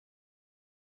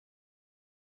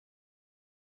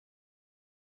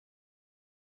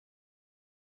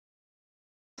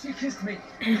She kissed me.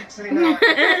 Silly now.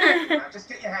 Now, just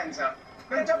get your hands up.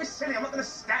 No, don't be silly. I'm not going to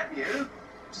stab you.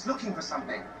 Just looking for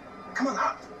something. Come on,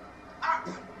 up. Up.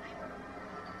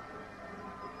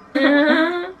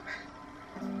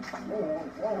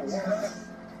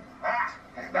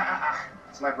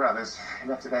 It's my brother's. He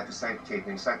left it there for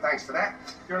safekeeping, so thanks for that.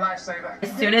 You're a lifesaver.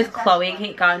 As soon as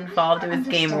Chloe got involved, it was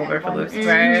game over for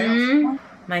Lucifer.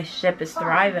 My ship is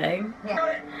thriving. Got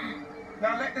it.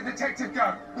 Now let the detective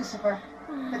go. Lucifer,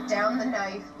 put down the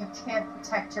knife. You can't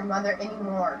protect your mother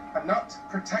anymore. I'm not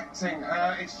protecting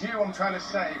her. It's you I'm trying to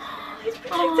save. He's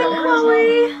protecting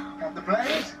Chloe. Have the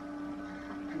blade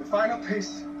and the final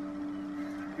piece.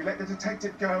 You let the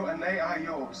detective go, and they are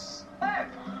yours.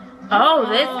 Oh,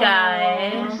 this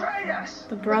guy. Put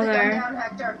the The gun brother. down,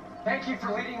 Hector. Thank you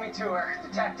for leading me to her,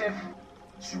 detective.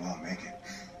 She won't make it.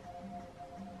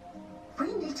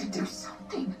 We need to do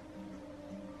something.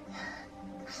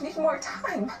 We need more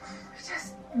time.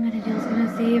 Amenadiel's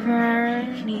gonna save her.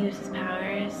 Can he use his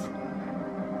powers?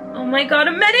 Oh my god,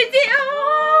 Amenadiel!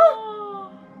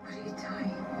 What are you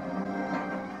doing?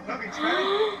 Look, it's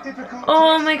very difficult.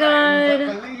 Oh to my explain,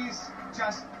 god. but please,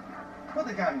 just put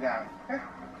the gun down. Okay?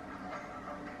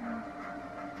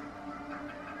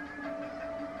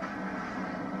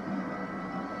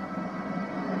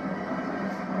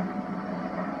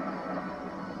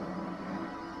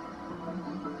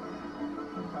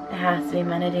 It has to be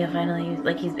Amenadiel finally,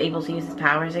 like he's able to use his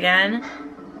powers again.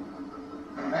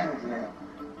 Amenadiel.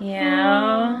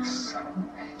 Yeah. Son of a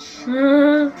bitch.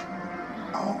 Amenadiel!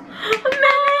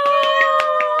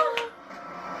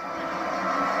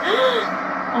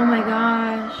 Oh my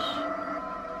gosh.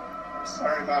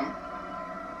 Sorry, Mum.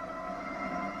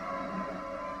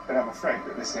 But I'm afraid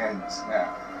that this ends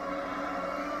now.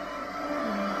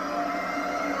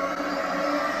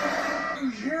 You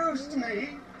used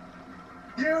me.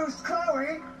 Used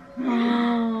Chloe.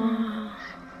 Oh.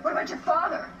 What about your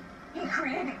father? He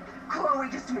created Chloe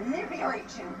just to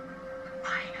manipulate you.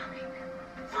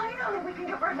 Finally, we can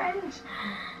get revenge.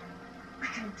 We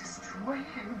can destroy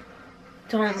him.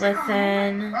 Don't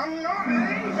listen. I'm not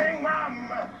leaving, Mum.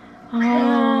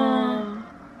 Oh.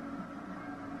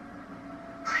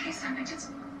 Please,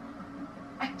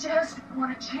 I just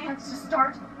want a chance to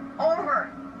start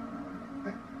over.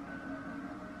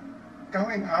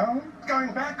 Going home?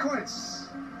 Going backwards?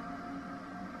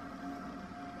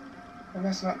 And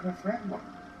that's not good for anyone.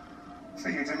 For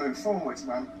you to move forwards,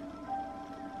 Mum.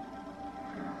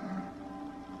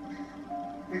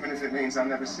 Even if it means I'll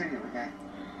never see you again.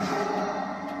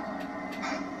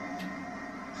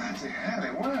 Bloody hell,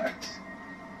 it worked.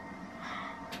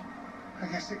 I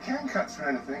guess it can cut through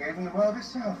anything, even the world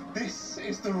itself. This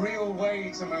is the real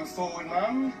way to move forward,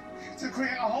 Mum. To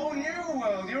create a whole new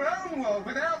world, your own world,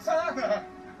 without Father.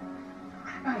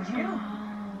 What about you?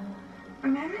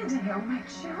 Amenadiel, my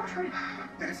children.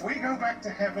 That if we go back to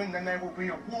heaven, then there will be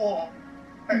a war.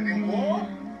 And in war,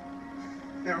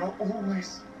 there are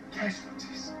always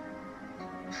casualties.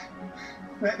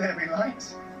 Let there be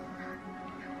light.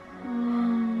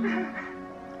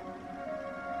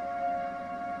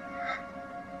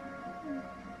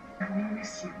 I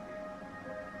miss you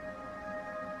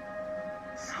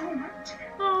so much.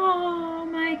 Oh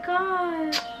my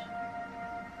gosh.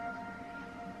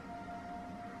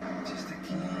 Just to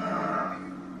keep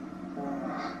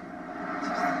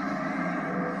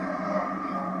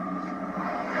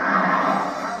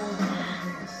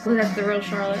Ooh, that's the real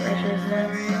Charlotte Richards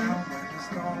memory.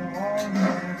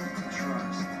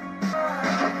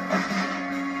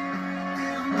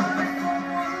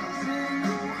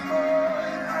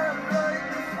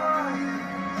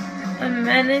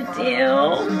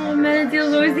 Amenadiel. Oh,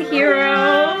 Amenadiel's always the hero.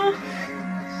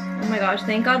 Oh my gosh,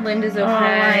 thank God Linda's okay. Oh,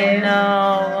 I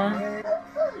know.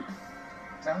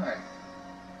 Die.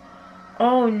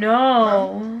 Oh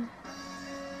no.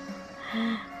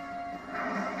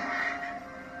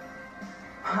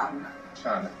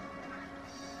 Charlotte.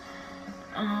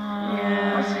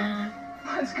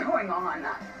 What's going on?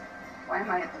 Why am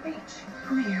I at the beach?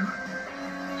 Who are you?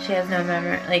 She has no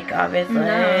memory, like obviously,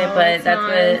 No, but it's that's not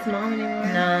what. his mom anymore.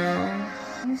 No.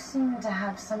 You seem to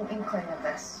have some inkling of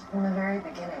this from the very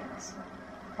beginnings.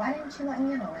 Why didn't you let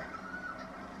me in on it?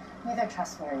 You either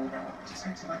trust me or you don't.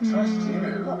 Detective, I trust you.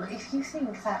 Look, if you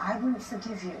think that I wouldn't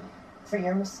forgive you for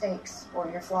your mistakes or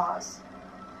your flaws,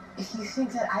 if you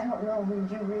think that I don't know who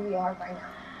you really are by now,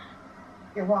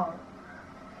 you're wrong.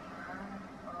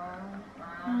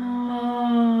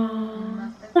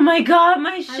 Oh my God,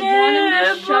 my ship! I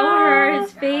wanted to show her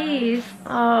his face.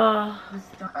 Oh.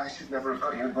 I should never have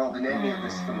got you involved in any of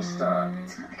this from the start.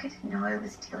 It's not like I didn't know I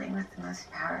was dealing with the most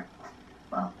powerful,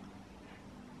 well,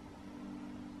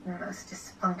 the most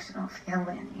dysfunctional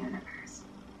family in the universe.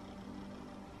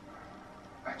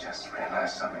 I just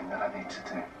realized something that I need to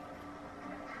do.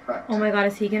 But Oh my god,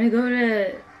 is he gonna go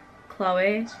to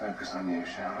Chloe? let's focus on you,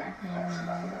 shall we? That's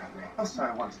enough about me. Also,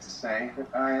 I wanted to say that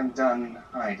I am done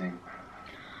hiding.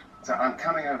 So I'm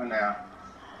coming over now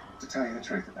to tell you the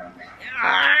truth about me.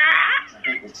 I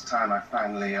think it's time I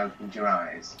finally opened your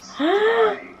eyes to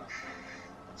why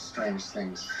strange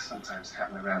things sometimes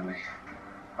happen around me.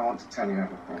 I want to tell you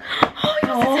everything. Oh, you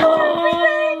have to tell her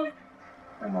everything!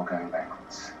 No more going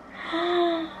backwards.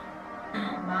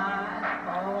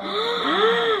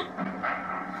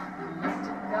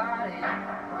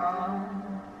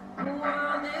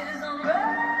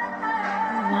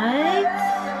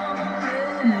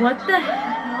 What the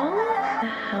hell? What the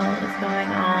hell is going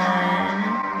on?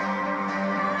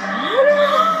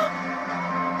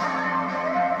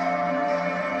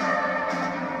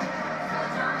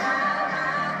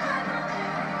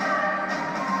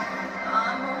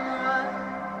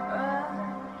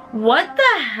 What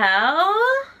the hell?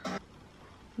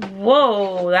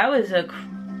 Whoa, that was a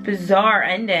bizarre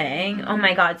ending. Oh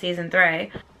my god, season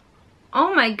 3.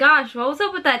 Oh my gosh, what was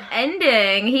up with that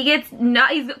ending? He gets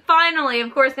he's finally,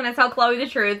 of course, gonna tell Chloe the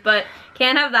truth, but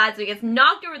can't have that, so he gets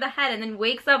knocked over the head and then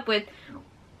wakes up with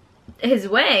his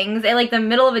wings in like the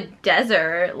middle of a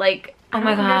desert. Like, oh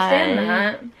my god. I don't understand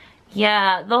that.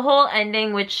 Yeah, the whole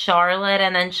ending with Charlotte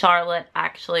and then Charlotte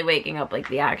actually waking up like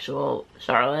the actual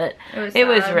Charlotte. It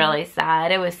was really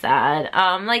sad. It was sad.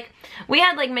 Like, we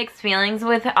had like mixed feelings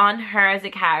on her as a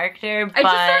character, but I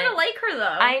just started to like her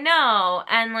though. I know,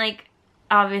 and like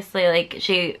obviously like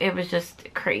it was just a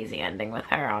crazy ending with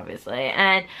her, obviously.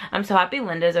 And I'm so happy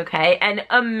Linda's okay. And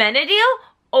Amenadiel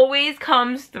always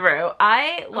comes through.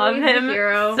 I love him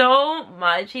so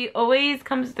much. He always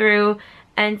comes through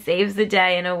and saves the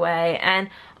day in a way. And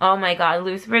oh my god,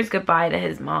 Lucifer's goodbye to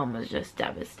his mom was just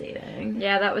devastating.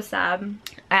 Yeah, that was sad.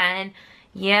 And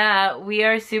yeah, we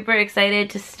are super excited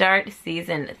to start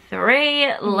season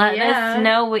 3. Let us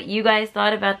know what you guys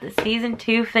thought about the season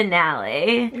 2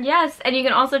 finale. Yes, and you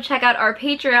can also check out our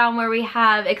Patreon where we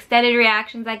have extended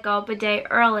reactions that go up a day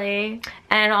early.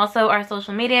 And also our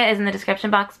social media is in the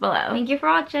description box below. Thank you for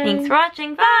watching. Thanks for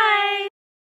watching. Bye!